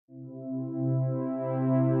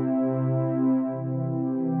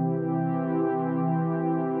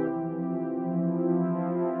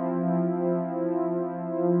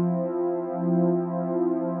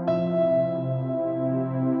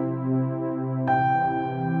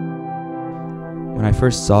When I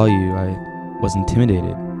first saw you, I was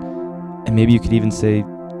intimidated, and maybe you could even say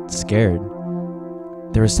scared.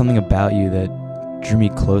 There was something about you that drew me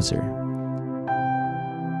closer.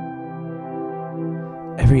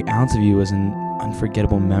 Every ounce of you was an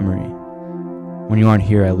unforgettable memory. When you aren't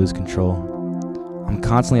here, I lose control. I'm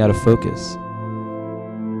constantly out of focus.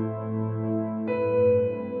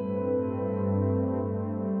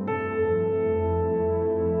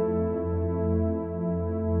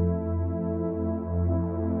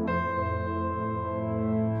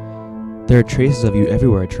 There are traces of you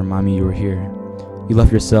everywhere to remind me you were here. You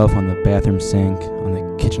left yourself on the bathroom sink, on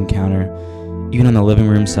the kitchen counter, even on the living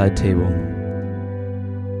room side table.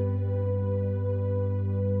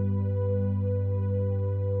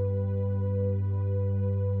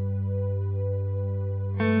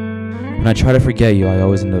 When I try to forget you, I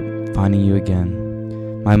always end up finding you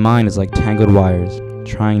again. My mind is like tangled wires,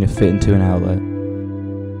 trying to fit into an outlet.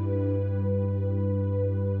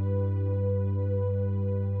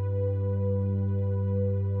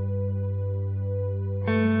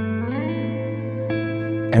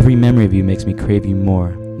 Every memory of you makes me crave you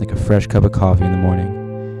more, like a fresh cup of coffee in the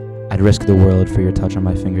morning. I'd risk the world for your touch on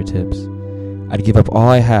my fingertips. I'd give up all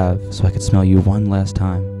I have so I could smell you one last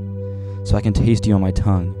time, so I can taste you on my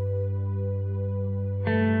tongue.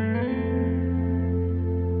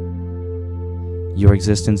 Your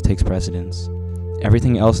existence takes precedence.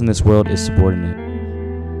 Everything else in this world is subordinate.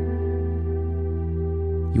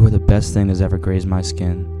 You are the best thing that's ever grazed my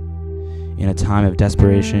skin. In a time of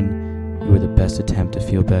desperation, you are the best attempt to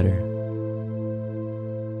feel better.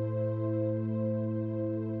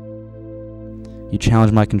 You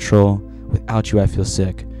challenge my control. Without you, I feel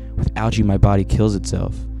sick. Without you, my body kills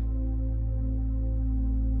itself.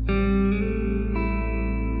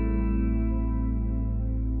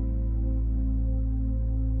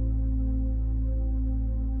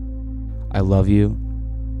 I love you.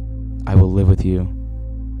 I will live with you.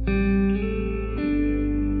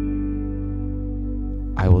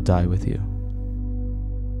 I will die with you.